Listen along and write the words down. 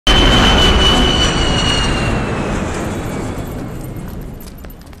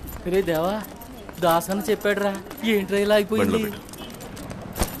రే దేవా, దాసని చెప్పాడురా. ఏంట్రా ఇలా అయిపోయింది?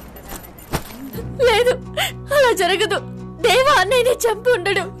 లేదు, అలా జరగదు. దేవా అన్నయ్యని చంపి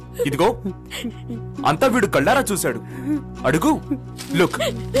ఉండడు. ఇదిగో అంతా వీడు కళ్ళారా చూశాడు. అడుగు. లుక్,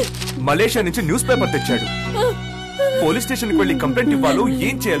 మలేషియా నుంచి న్యూస్ పేపర్ తెచ్చాడు. పోలీస్ స్టేషన్ కి వెళ్లి కంప్లైంట్ ఇవ్వాలో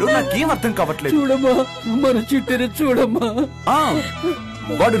ఏం చేయాలో నాకేం అర్థం కావట్లేదు. చూడమ్మా, మన చిట్టిని చూడమ్మా.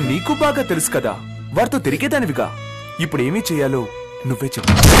 వాడు నీకు బాగా తెలుసు కదా, వాడితో తిరిగేదానివిగా. ఇప్పుడు ఏమీ చేయాలో నువ్వే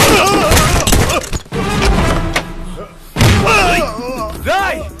చెప్పు.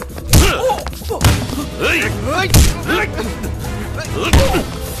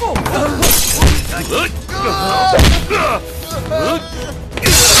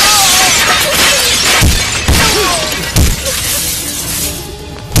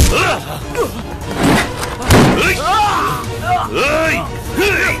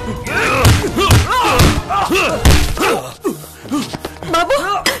 बाबू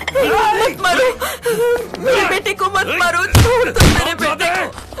मत मारो मेरे बेटे को, मत मारो, छोड़ दो मेरे बेटे को.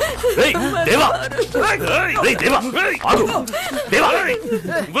 देवा, देवा, देवा,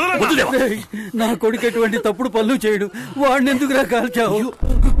 నా కొడుకు ఎటువంటి తప్పుడు పనులు చేయడు. వాడిని ఎందుకురా కాల్చావు?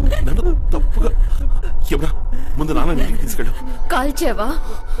 తప్పుగా ముందు నాన్న ఇంటికి తీసుకెళ్ళు. కాల్చేవా?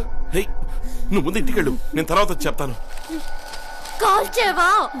 నువ్వు ముందు ఇంటికి వెళ్ళు, నేను తర్వాత చెప్తాను. కాల్చేవా?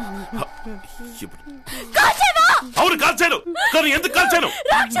 అవును కాల్చాను, కానీ ఎందుకు కాల్చాను?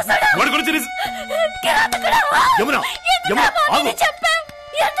 వాడి గురించి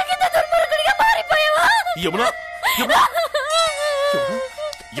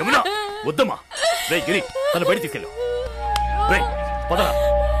యమునా వద్దమ్మా. రే గిరి, తను బయట తీసుకెళ్ళు. రే పదరా.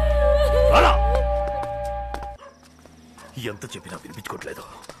 ఎంత చెప్పినా వినిపించుకోవట్లేదు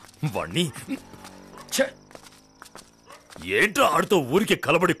వాణ్ణి. ఏంట్రా ఆడుతూ ఊరికి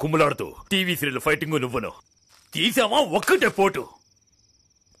కలబడి కుమ్ములాడుతూ టీవీ సీరియల్ ఫైటింగ్ నువ్వును తీసావా? ఒక్కటే పోటు,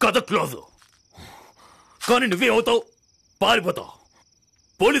 కథ క్లోజు. కానీ నువ్వే అవుతావు, పారిపోతావు.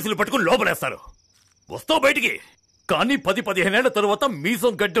 పోలీసులు పట్టుకుని లోపలేస్తారు. వస్తావు బయటికి, కానీ 10-15 ఏళ్ల తరువాత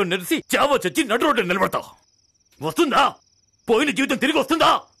మీసం గడ్డం నెరిసి చావ చచ్చి నడు రోడ్డు నిలబడతావు. వస్తుందా? పోయిన జీవితం తిరిగి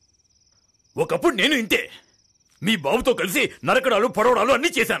వస్తుందా? ఒకప్పుడు నేను ఇంతే, మీ బాబుతో కలిసి నరకడాలు పొడవడాలు అన్నీ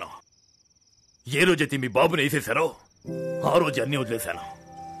చేశాను. ఏ రోజైతే మీ బాబుని వేసేశారో ఆ రోజు అన్నీ వదిలేశాను.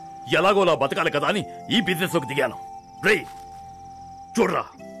 ఎలాగోలా బతకాలి కదా అని ఈ బిజినెస్ లోకి దిగాను. రేయ్ చూడరా,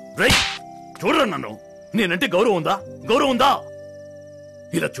 రేయ్ చూడరా, నన్ను నేనంటే గౌరవం ఉందా? గౌరవం ఉందా?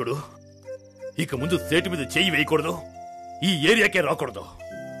 ఇలా చూడు, ఇక ముందు సేటు మీద చేయి వేయకూడదు, ఈ ఏరియాకే రాకూడదు.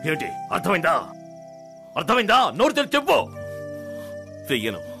 ఏంటి అర్థమైందా? అర్థమైందా? నోరు తెరిచి చెప్పు.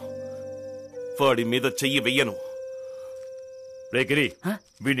 వెయ్యను, వాడి మీద చెయ్యి వెయ్యను. రే గిరి,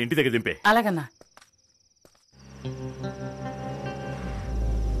 వీడిని ఇంటి దగ్గర దింపే. అలాగన్నా.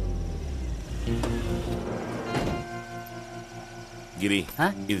 గిరి,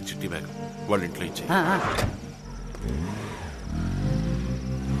 ఇది చిట్టి బ్యాగ్, వాళ్ళ ఇంట్లో ఇచ్చే.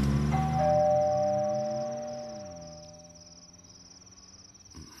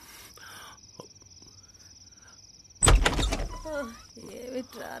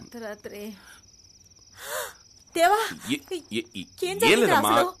 రాత్రి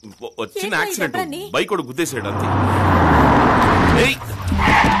వచ్చిన యాక్సిడెంట్, బైక్ కూడా గుద్దేశాడు అంతే.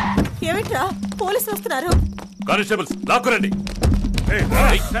 ఏమిట్రా పోలీసులు వస్తున్నారు? కానిస్టేబుల్స్ లాక్కురండి.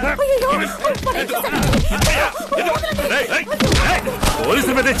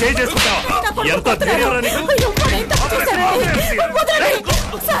 పోలీసుల మీద చేయి చేసుకుంటావా?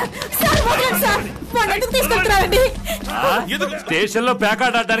 ఎంత స్టేషన్ లో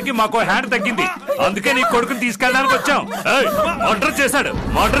పేకాడడానికి మాకు హ్యాండ్ తగ్గింది, అందుకే నీ కొడుకుని తీసుకెళ్ళడానికి వచ్చాం. మర్డర్ చేశాడు,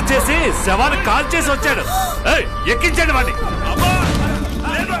 మర్డర్ చేసి శవాన్ని కాల్ చేసి వచ్చాడు. ఎక్కించండి వాడిని.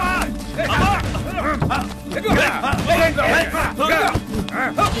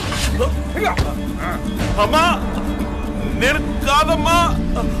 అమ్మా నేను కాదమ్మా.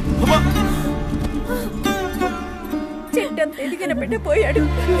 చెట్టంత ఎదిగిన బిడ్డ పోయాడు,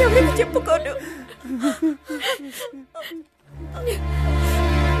 ఎవరికి చెప్పుకోను.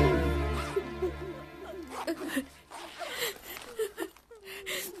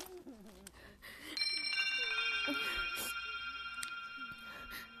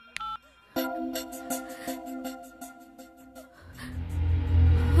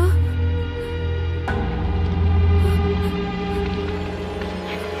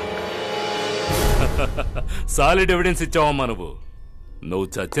 Solid evidence ఇచ్చావమ్మా. నువ్వు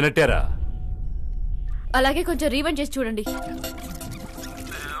చచ్చినట్టేరా. అలాగే కొంచెం రీవైండ్ చేసి చూడండి.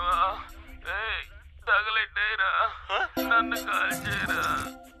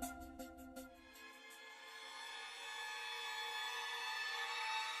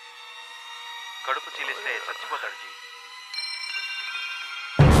 కడుపు చీలిస్తే చచ్చిపోతాడు జీ.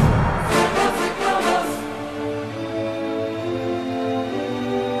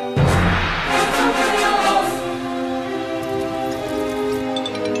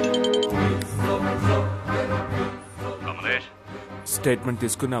 స్టేట్మెంట్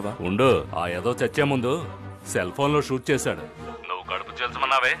తీసుకున్నావా? ఉండు, ఆ ఏదో చచ్చే ముందు సెల్ ఫోన్ లో షూట్ చేశాడు. నువ్వు కడుపు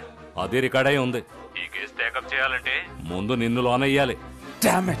చేల్చమన్నావే, అది రికార్డ్ అయి ఉంది. ఈ కేసు టేకప్ చేయాలంటే ముందు నిన్ను లోనయ్యాలి.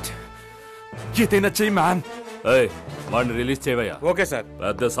 డామ్ ఇట్, ఏదైనా చెయ్యి మ్యాన్. ఏయ్, వాడిని రిలీజ్ చేయవయ్యా. Okay sir.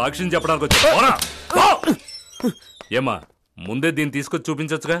 పెద్ద సాక్ష్యం చెప్పడానికి వచ్చా? ఏమా, ముందే దీన్ని తీసుకొచ్చి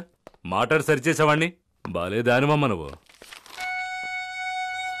చూపించచ్చుగా. మాట్లాడి సరిచేసావాణ్ణి. బాలే దానివమ్మ నువ్వు.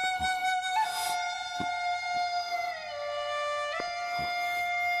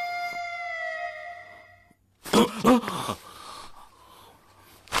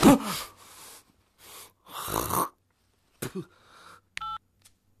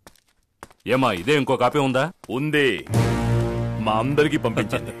 ఏమా, ఇదే ఇంకో కాపీ ఉందా? ఉంది, మా అందరికి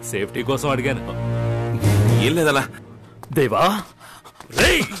పంపించండి. సేఫ్టీ కోసం అడిగాను. ఏం లేదన్నా. దేవా,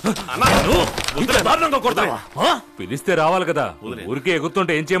 పిలిస్తే రావాలి కదా. ఊరికే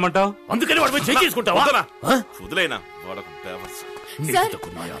ఎగురుతుంటే ఏం చేయమంటావు? అందుకని వాడు చెక్ చేసుకుంటావా?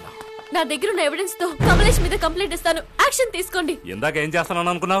 నా దగ్గర ఉన్న ఎవిడెన్స్ తో కమలేష్ మీద కంప్లైంట్ ఇస్తాను. యాక్షన్ తీసుకోండి. ఇందాక ఏం చేస్తున్నాను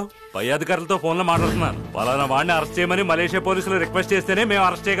అనుకున్నావు? పై అధికారులతో ఫోన్ లో మాట్లాడుతున్నాను. పలానా వాడిని అరెస్ట్ చేయమని మలేషియా పోలీసులు రిక్వెస్ట్ చేస్తేనే మేము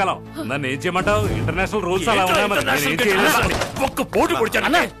అరెస్ట్ చేయగలం. నన్ను ఏం చేయమంటావు? ఇంటర్నేషనల్ రూల్స్ అలా ఉన్నాయి. ఒక్క పోటీ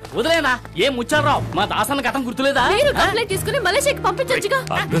పొడిచాను. వదిలేనా? ఏం ముచ్చారావు? మా దాసన్న గతం గుర్తులేదా? మీరు కంప్లైంట్ తీసుకుని మలేషియాకి పంపించొచ్చుగా.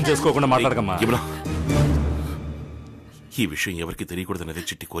 అర్థం చేసుకోకుండా మాట్లాడకమ్మా. ఈ విషయం ఎవరికి తెలియకూడదనేది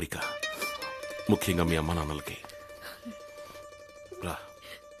చిట్టి కోరిక, ముఖ్యంగా మీ అమ్మ నాన్నలకి.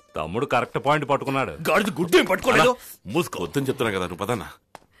 తమ్ముడు కరెక్ట్ పాయింట్ పట్టుకున్నాడు. గాడిది గుడ్డు ఏం పట్టుకోలేదు. మూసుకో, వద్దని చెప్తున్నా కదా. నువ్వు పదన్నా,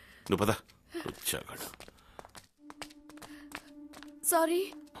 నువ్వు పద. వచ్చాగాడు. Sorry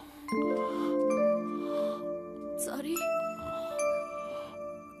sorry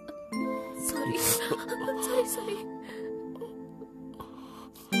sorry sorry sorry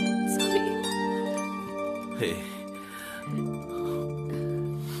sorry. హే,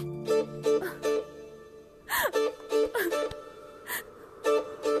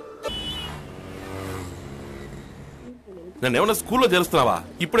 నన్ను ఏమన్నా స్కూల్లో చేరుస్తున్నావా?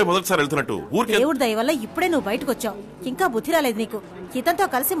 ఇప్పుడే మొదటిసారి వెళ్తున్నట్టు ఊరికి. దేవుడి దయ వల్ల ఇప్పుడే నువ్వు బయటకు వచ్చావు. ఇంకా బుద్ధి రాలేదు నీకు. ఇతనితో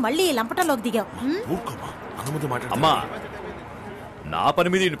కలిసి మళ్ళీ ఈ లంపటంలోకి దిగావు. అమ్మా, నా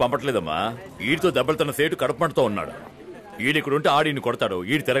పని మీద ఈయన పంపట్లేదమ్మా. ఈడితో దెబ్బలుతున్న సేటు కడుపుమంటతో ఉన్నాడు. ఈడిక్కడుంటే ఆడిని కొడతాడు,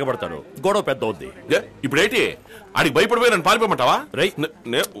 ఈడి తిరగబడతాడు, గొడవ పెద్ద అవుద్ది. ఇప్పుడేంటి ఆడికి భయపడిపోయి నన్ను పారిపోమంటావా?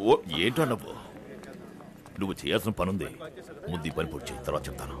 ఏంటో నువ్వు చేయాల్సిన పనుంది. ముందు ఈ పని పూర్తి తర్వాత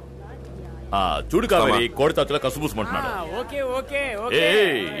చెప్తాను. చూడు కావేరి, కోడి తాతలా కసుబూసుమంటున్నాడు.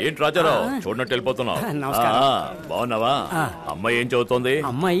 ఏంటి రాజారావు, చూడనట్టు వెళ్ళిపోతున్నావు? బాగున్నావా? అమ్మాయి ఏం చదువుతోంది?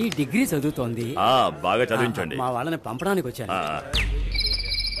 అమ్మాయి డిగ్రీ చదువుతోంది. బాగా చదివించండి. మా వాళ్ళని పంపడానికి వచ్చాను.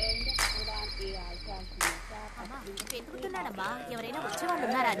 ఎవరైనా వచ్చేవాళ్ళు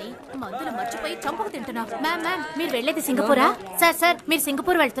ఉన్నారా అని మందులు మర్చిపోయి చంపుకు తింటున్నావు. మ్యామ్ మ్యామ్, మీరు వెళ్ళేది సింగపూరా? సార్ సార్, మీరు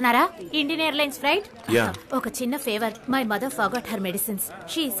సింగపూర్ వెళ్తున్నారా? Indian airlines flight. ఒక చిన్న favour, my mother forgot her medicines.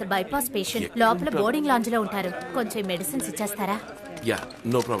 She is bypass patient. లోపల బోర్డింగ్ లాంజ్ లో ఉంటారు. కొంచెం మెడిసిన్స్ ఇచ్చేస్తారా?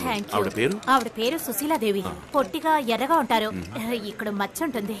 ఆవిడ పేరు సుశీలాదేవి. పొట్టిగా ఎర్రగా ఉంటారు. ఇక్కడ మచ్చ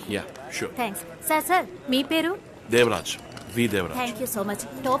ఉంటుంది. థ్యాంక్స్. సార్ సార్, మీ పేరు? Devaraj. Thank you so much.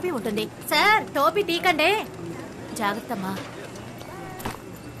 టోపీ ఉంటుంది సార్, టోపీ తీకండి. జాగ్రత్తమ్మా.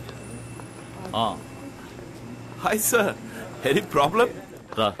 Hi sir, any problem?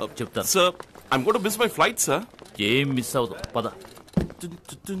 రా చెప్తాను. Sir, I'm going to miss my flight, sir. ఏం మిస్ అవుదు, పద.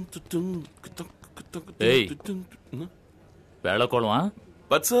 వేళకోళమా?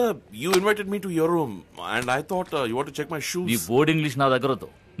 But sir, you invited me to your room and I thought you want to check my shoes. నీ board English నా దగ్గర వద్దు.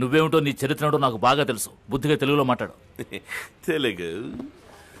 నువ్వేమిటో, నీ చరిత్ర నాకు బాగా తెలుసు. బుద్ధిగా తెలుగులో మాట్లాడు. తెలుగు.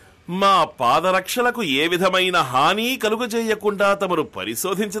 మా పాదరక్షలకు ఏ విధమైన హాని కలుగజేయకుండా తమరు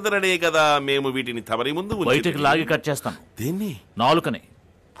పరిశోధించదరనే కదా మేము వీటిని తమరి ముందు బయటకు లాగి కట్ చేస్తాను. దేన్ని? నాలుకని.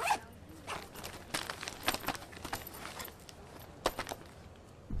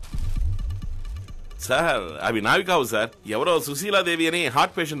 సార్, అవి నావి కావు సార్. ఎవరో సుశీలాదేవి అని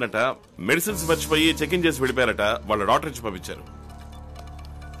హార్ట్ పేషెంట్ అట. మెడిసిన్స్ మర్చిపోయి చెక్ ఇన్ చేసి వెళ్ళిపోయారట. వాళ్ళ డాక్టర్ ఇచ్చి పంపించారు.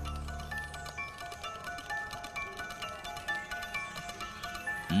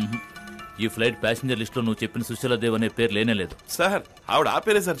 ఈ ఫ్లైట్ ప్యాసింజర్ లిస్ట్ లో నువ్వు చెప్పిన సుశీలాదేవి అనే పేరు లేనే లేదు. సార్, ఆవిడ ఆ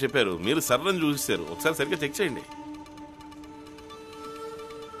పేరే సార్ చెప్పారు. మీరు సర్రని చూసిస్తారు. ఒకసారి సరిగ్గా చెక్ చేయండి.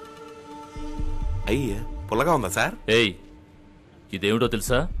 అయ్యే, పుల్లగా ఉందా సార్? ఏయ్, ఇదేమిటో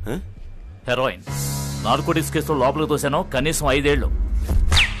తెలుసా? హెరాయిన్. నార్కోటిక్స్ కేసులో లోపలికి తోసాను. కనీసం 5 ఏళ్లు.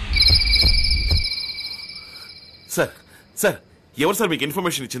 సార్ సార్, ఎవరు సార్ మీకు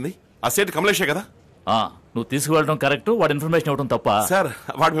ఇన్ఫర్మేషన్ ఇచ్చింది? ఆ సేట్ కమలేషే కదా? నువ్వు తీసుకువెళ్ళడం కరెక్ట్, వాడు ఇన్ఫర్మేషన్ ఇవ్వడం తప్ప. సార్,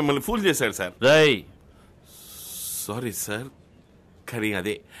 వాడు మిమ్మల్ని ఫూల్ చేశాడు సార్. రై, సారీ సార్, కానీ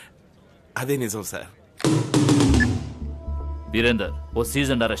అదే నిజం సార్. వీరేందర్ ఓ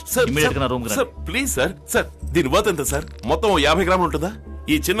సీజన్ అరెస్ట్ సార్ ఇమీడియట్ గా నా రూమ్ కి సార్ ప్లీజ్ సార్ సార్ దీని వర్త్ ఎంత సార్? మొత్తం 50 గ్రాములు ఉంటుందా?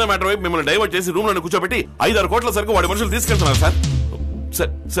 ఈ చిన్న మ్యాటర్ వైపు మిమ్మల్ని డైవర్ట్ చేసి రూమ్ లో కూర్చోబెట్టి 5-6 కోట్ల సరుకు వాడి మనుషులు తీసుకెళ్తున్నారు సార్.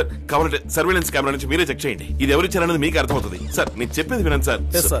 సార్ సార్ కావాలంటే సర్వేలెన్స్ కెమెరా నుంచి మీరే చెక్ చేయండి. ఇది ఎవరిచ్చారనేది మీకు అర్థమవుతుంది. సార్ నేను చెప్పేది వినండి సార్.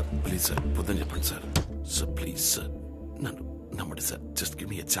 సార్ ప్లీజ్ సార్ పొద్దున చెప్పండి సార్. సార్ ప్లీజ్ సార్ నన్ను నమ్మండి sir. Just give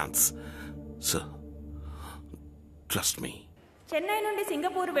me a chance sir. Trust me. Chennai నుండి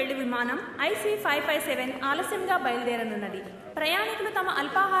సింగపూర్ వెళ్లి విమానం IC557 ఆలస్యంగా బయలుదేరనున్నది. ప్రయాణికులు తమ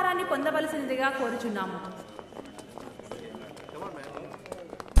అల్పాహారాన్ని పొందవలసిందిగా కోరుచున్నాము.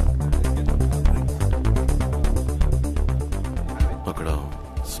 అక్కడ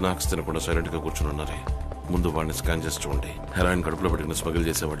స్నాక్స్ తినకుండా సైలెంట్ గా కూర్చుని ఉన్నారే, ముందు వాడిని స్కాన్ చేసి చూడండి. హెరాయిన్ కడుపులో పెట్టుకుని స్మగిల్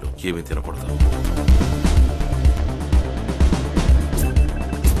చేసేవాళ్ళు ఏమీ తినకూడదు.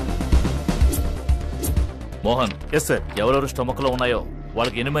 మోహన్. Yes sir. ఎవరెవరు స్టమక్ లో ఉన్నాయో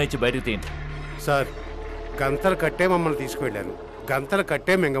వాళ్ళకి ఎనిమా ఇచ్చి బయటకు తీయండి. సార్ గంతలు కట్టే మమ్మల్ని తీసుకువెళ్ళాను, గంతలు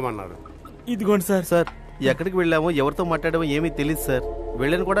కట్టే మింగమన్నారు. ఇదిగోండి సార్. సార్ ఎక్కడికి వెళ్ళామో ఎవరితో మాట్లాడామో ఏమీ తెలియదు సార్.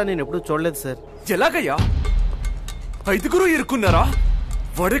 వెళ్ళని కూడా నేను ఎప్పుడూ చూడలేదు సార్. ఎలాగయ్యా? 5 ఇరుక్కున్నారా?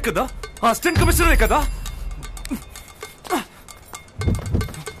 వాడే కదా అసిస్టెంట్ కమిషనరే కదా?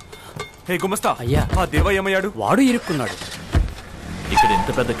 హే గుమస్తా, అయ్యా ఆ దేవ ఏమయ్యాడు? వాడు ఇరుక్కున్నాడు. ఇక్కడ ఇంత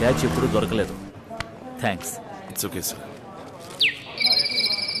పెద్ద క్యాచ్ ఎప్పుడు దొరకలేదు. Thanks. It's okay sir.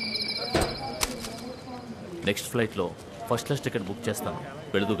 Next flight లో ఫస్ట్ క్లాస్ టికెట్ బుక్ చేస్తాను.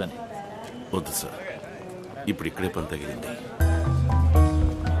 వెళదు గాని. వద్దు సార్, ఇప్పుడు ఇక్కడే పని తగిలింది.